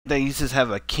that you just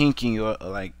have a kink in your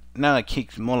like not a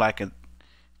kink, more like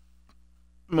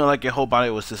your whole body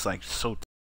was just like so.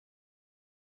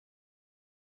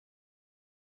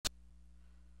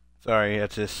 Sorry, I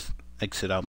just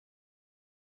exit out.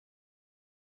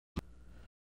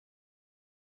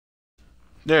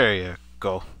 There you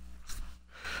go.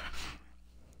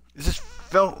 It just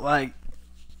felt like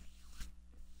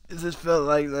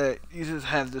that you just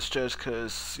have to stretch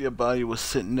because your body was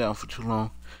sitting down for too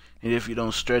long, and if you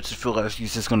don't stretch, it feels like you're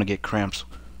just gonna get cramps.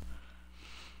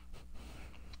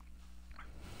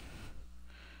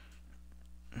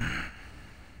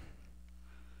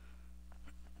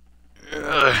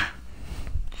 Ugh.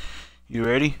 You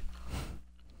ready?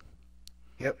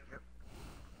 Yep.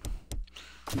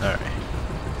 All right.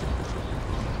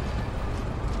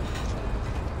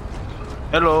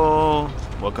 Hello,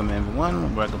 welcome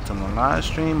everyone. Welcome to my live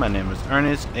stream. My name is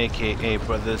Ernest, aka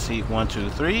Brother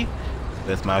Seat123,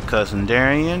 with my cousin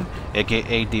Darian,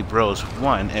 aka D Bros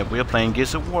 1, and we're playing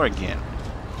Gears of War again.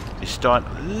 We start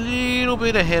a little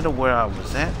bit ahead of where I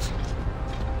was at,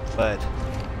 but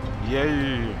yeah,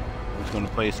 we're just gonna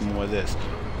play some more of this.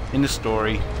 In the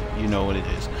story, you know what it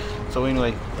is. So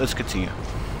anyway, let's continue.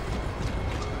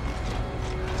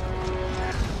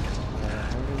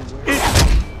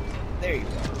 There you go.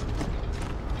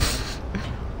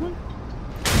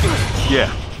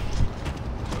 Yeah.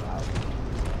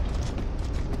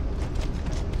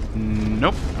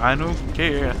 Nope, I don't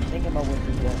care. Think about what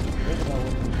you got. Think about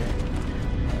what you got.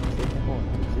 Sit in the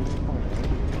corner. Sit in the corner.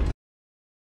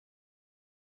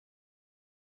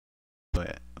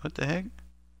 What the heck?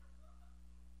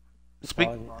 Speak.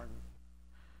 Hold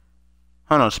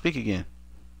on, speak again.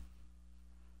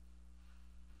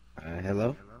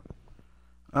 Hello?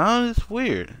 Oh, it's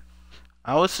weird.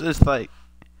 I was just like,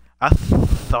 I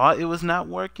thought it was not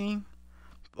working,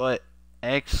 but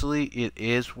actually it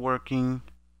is working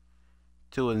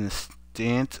to an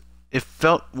extent. It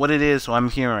felt what it is, so I'm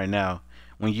hearing right now.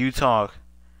 When you talk,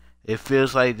 it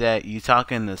feels like that you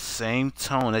talk in the same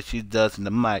tone that she does in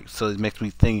the mic, so it makes me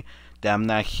think that I'm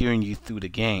not hearing you through the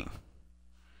game.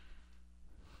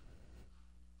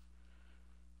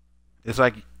 It's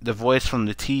like the voice from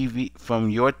the TV,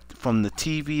 from the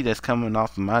TV that's coming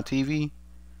off of my TV,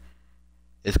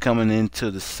 is coming into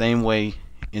the same way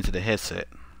into the headset.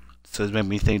 So it makes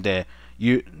me think that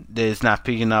that it's not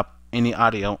picking up any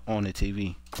audio on the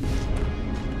TV.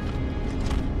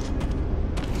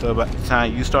 So by the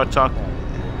time you start talking,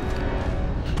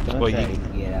 Don't try to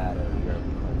get out of your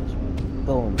punishment.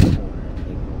 Go in the corner.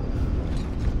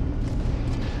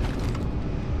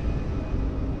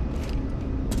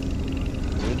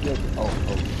 Good. Oh,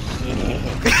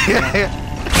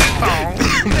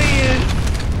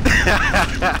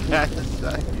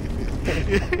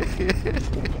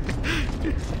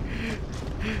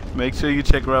 make sure you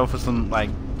check around for some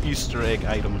like Easter egg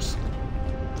items.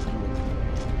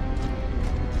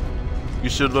 You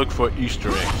should look for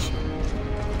Easter eggs.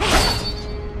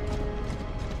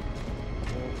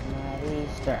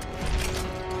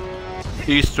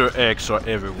 Easter eggs are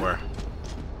everywhere.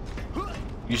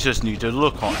 You just need to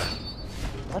look on it.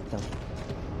 What the?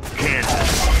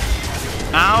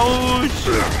 Ouch!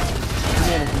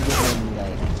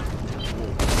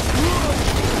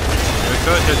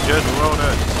 Because you just rolled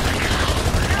it.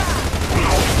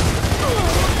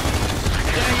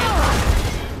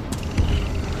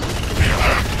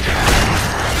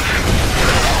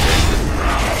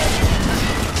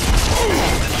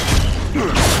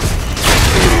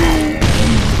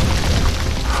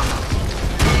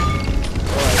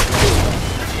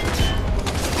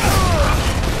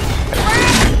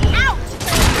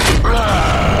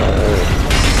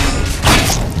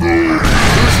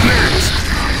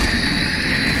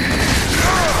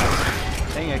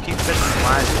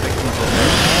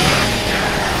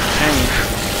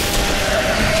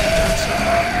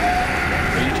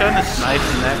 Trying to snipe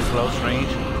in that close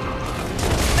range.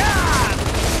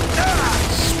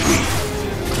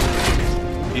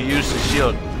 You use the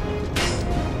shield.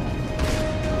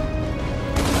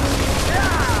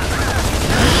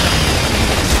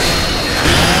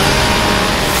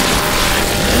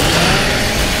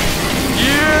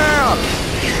 Yeah!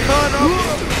 Cut up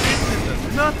into pieces of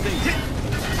nothing.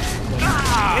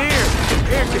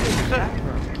 Here, can you cut?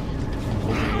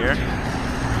 Over here.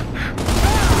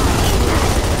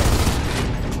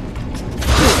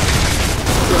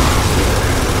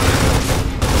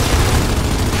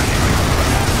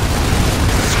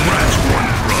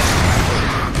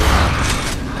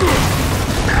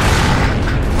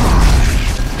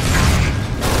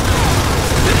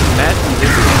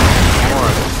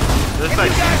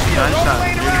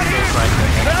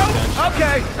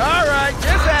 Okay, alright,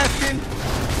 just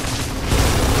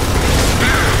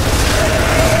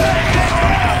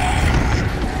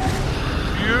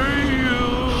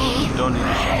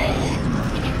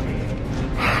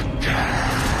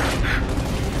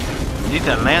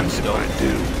though. I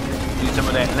do. Need some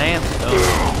of that lance though.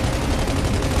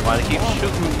 Why they keep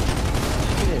shooting me?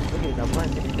 Look at this, I'm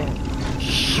running it down.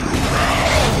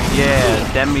 Yeah,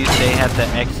 that means they have to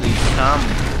actually come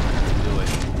to do it.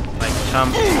 Like come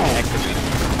activate it.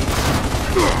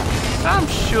 Stop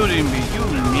shooting me, you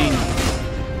mean.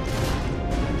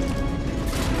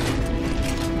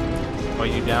 Are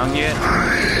you down yet?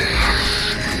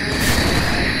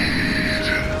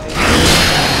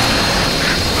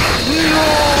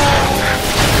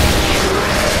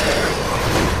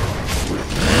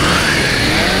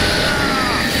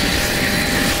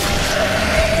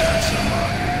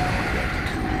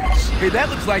 Hey, that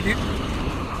looks like it.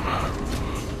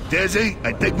 Dizzy,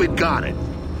 I think we've got it.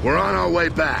 We're on our way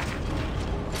back.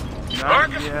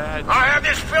 Marcus, yet. I have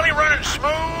this filly running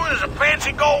smooth as a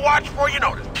fancy gold watch before you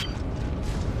notice.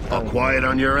 All quiet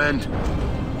on your end?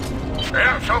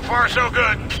 Yeah, so far so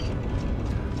good.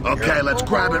 Okay, let's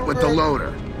grab it with the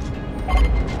loader.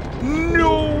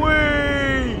 No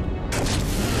way!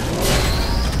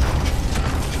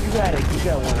 You got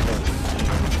one of those.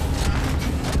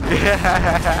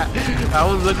 Yeah, I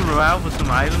was looking around for some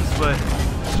items, but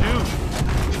shoot,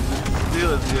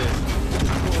 still is good.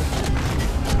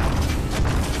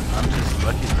 I'm just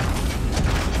lucky.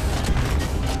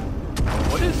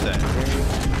 What is that?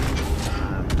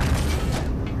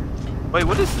 Wait,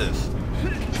 what is this?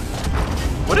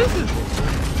 What is this?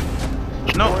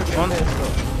 No, on.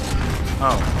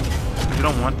 Oh, you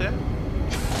don't want that?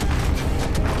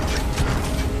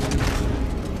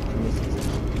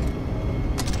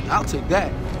 I'll take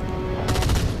that.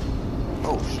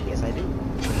 Oh, yes, I do.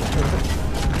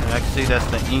 I can see that's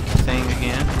the ink thing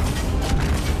again.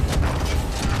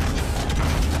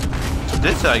 So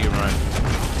this is how you run.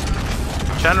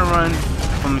 I'm trying to run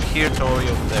from here to all the way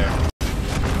over there.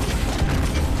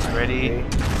 Ready?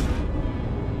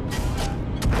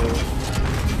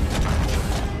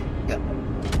 Yep.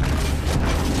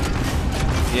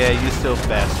 Yeah, you're still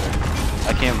faster.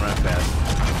 I can't run fast.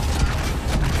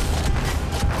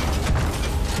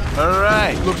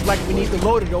 Alright. Looks like we need the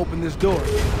loader to open this door.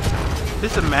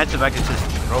 Just imagine if I could just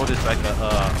throw this like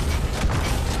a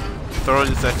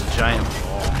giant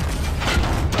ball.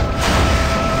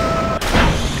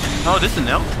 Oh, this is an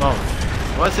elevator? Oh.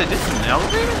 What I said, this is an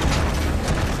elevator?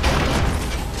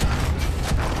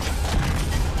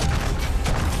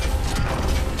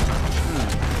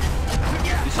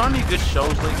 You saw any good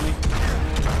shows lately?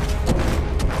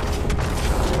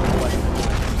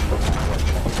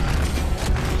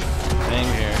 Same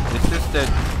here. It's just that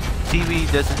TV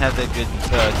doesn't have that good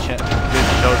good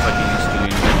shows like it used to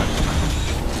anymore.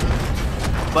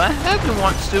 But I have been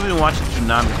still been watching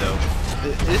Tsunami though.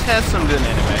 It has some good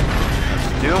anime. I'm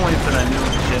still waiting for that new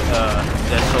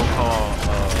that so-called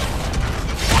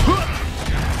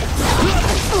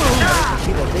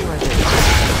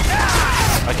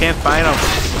I can't find them.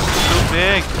 It's too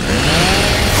big.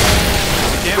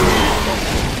 I can't.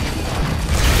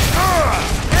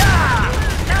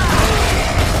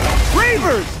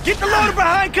 Reavers! Get the loader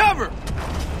behind cover!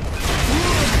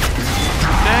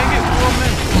 Dang it,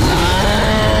 woman!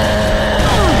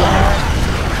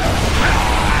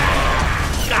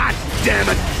 God damn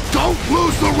it! Don't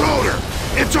lose the rotor!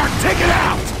 It's our ticket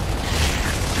out!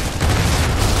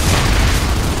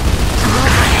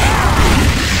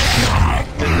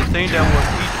 It's the thing that will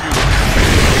eat you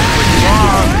with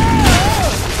bombs.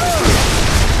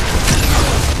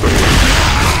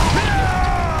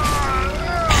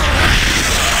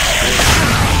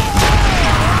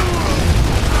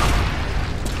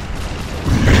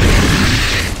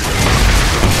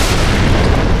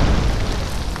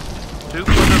 Shoot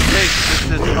for the face.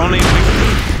 This is only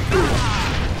weakness.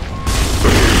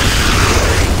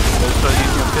 So you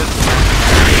can pistol.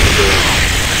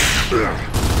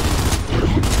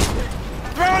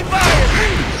 Throwing fire!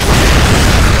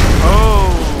 Oh!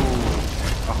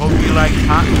 I hope you like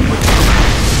hot with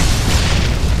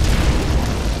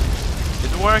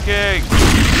It's working!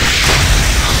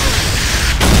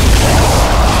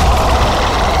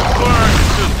 Burn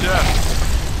to death!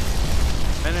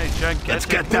 And a gigantic... Let's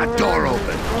get that door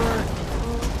open!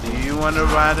 Do you want to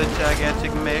ride a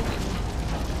gigantic mech?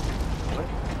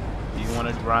 Do you want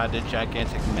to ride a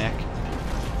gigantic mech?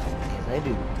 Yes, I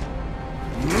do.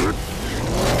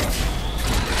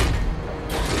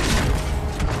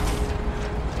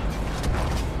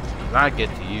 I get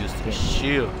to use the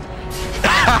shield.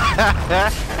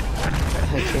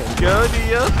 Go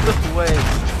the other way.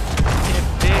 You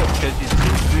can't fit because you're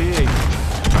too big.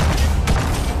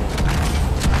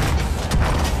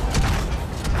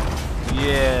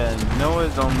 Yeah, Noah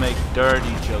don't make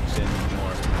dirty jokes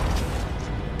anymore.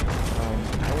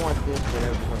 I want this,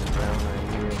 whatever's on the ground right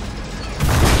here.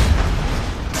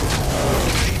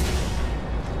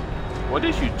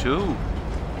 chase you too.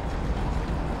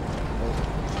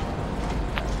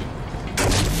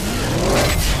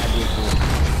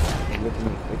 Hey, look at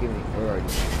me. Where are you?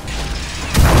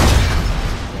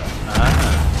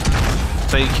 Ah.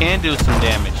 So you can do some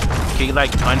damage. Can you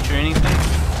like punch or anything?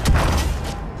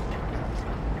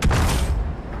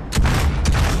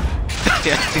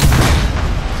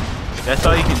 That's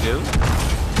all you can do?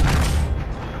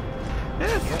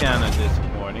 That's kind of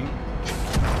disappointing.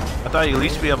 I thought you'd at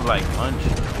least be able to like punch.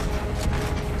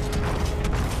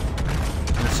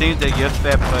 It seems that your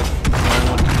fat butt is the only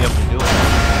one to be able to do it.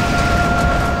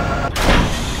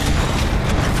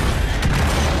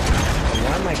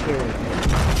 Why am I carrying him?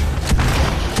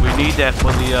 We need that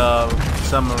for the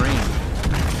submarine.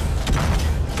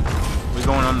 We're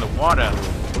going underwater,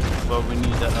 but we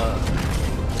need the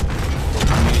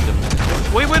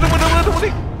wait.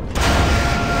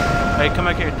 Hey, come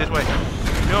back here, this way.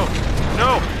 No.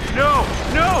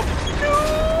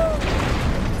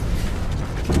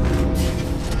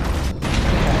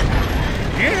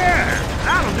 Yeah,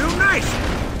 that'll do nice.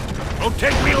 Won't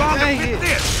take me long to Dang fit it.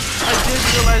 this. I didn't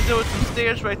realize there was some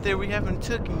stairs right there we haven't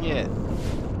taken yet.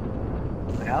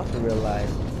 I also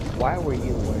realized, why were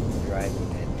you the one driving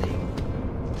that thing?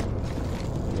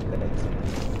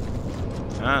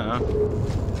 I don't know.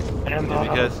 Yeah,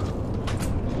 because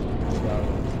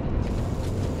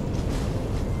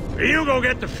You go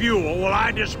get the fuel while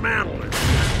I dismantle it.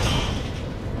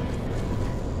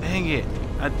 dang it.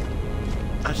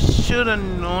 I should have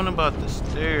known about the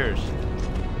stairs.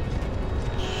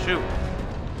 Shoot.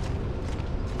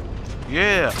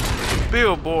 Yeah.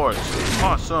 Billboards.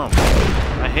 Awesome.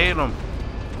 I hate them.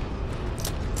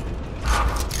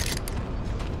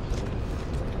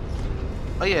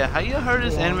 Oh yeah, have you heard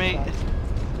this anime?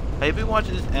 Have you been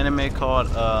watching this anime called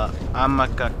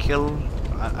Amaka Kill?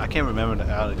 I can't remember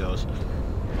how it goes.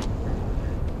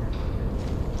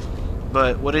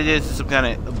 But what it is some kind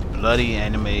of bloody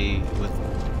anime with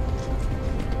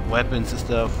weapons and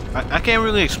stuff. I can't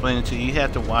really explain it to you. You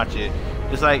have to watch it.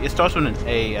 It's like, it starts with an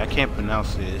A. I can't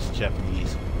pronounce it. It's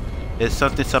Japanese. It's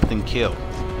something kill.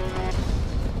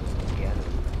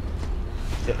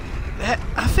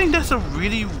 I think that's a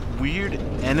really weird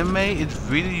anime. It's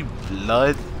really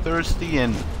bloodthirsty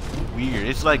and weird.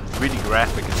 It's like really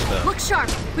graphic and stuff. Look sharp!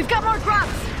 We've got more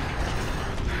grubs!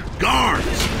 Guards!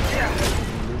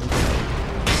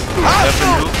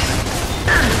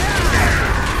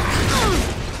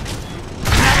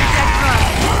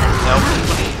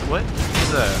 What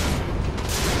is that?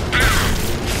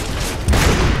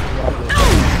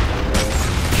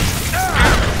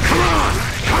 Come on!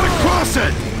 Gotta cross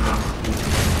it!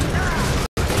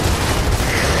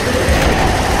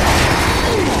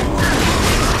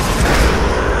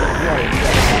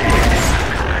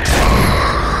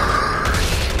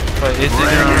 But is it on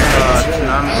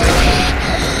Tsunami?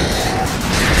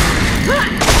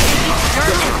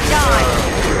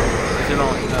 Is it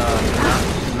on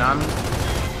Tsunami?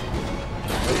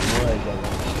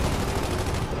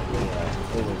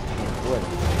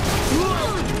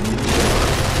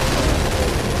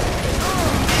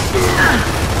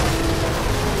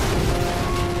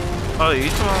 Oh, you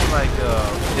talking about like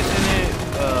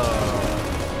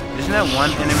isn't that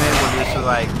one anime where it's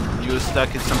like you were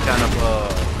stuck in some kind of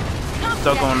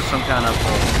stuck on some kind of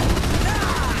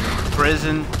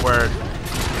prison where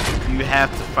you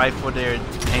have to fight for their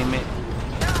payment?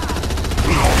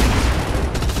 You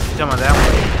talking about that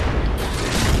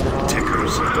one?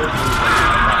 Tickers.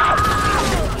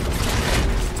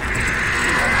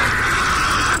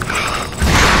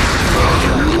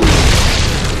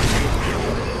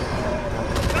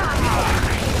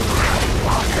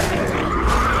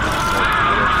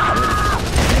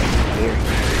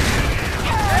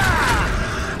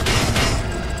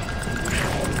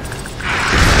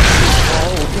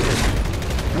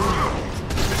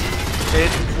 It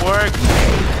worked.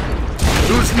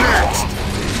 Who's next?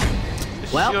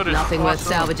 This Well, shield is nothing worth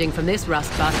awesome. salvaging from this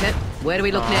rust bucket. Where do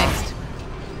we look next?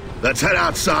 Let's head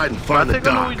outside and find the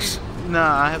docks.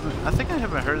 Nah, I think I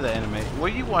haven't heard of that anime.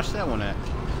 Where you watch that one at?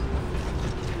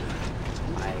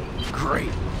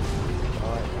 Great.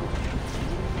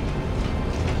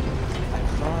 I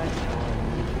saw it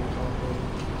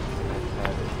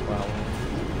on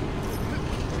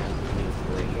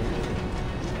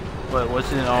But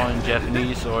was it all in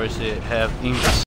Japanese or is it have English?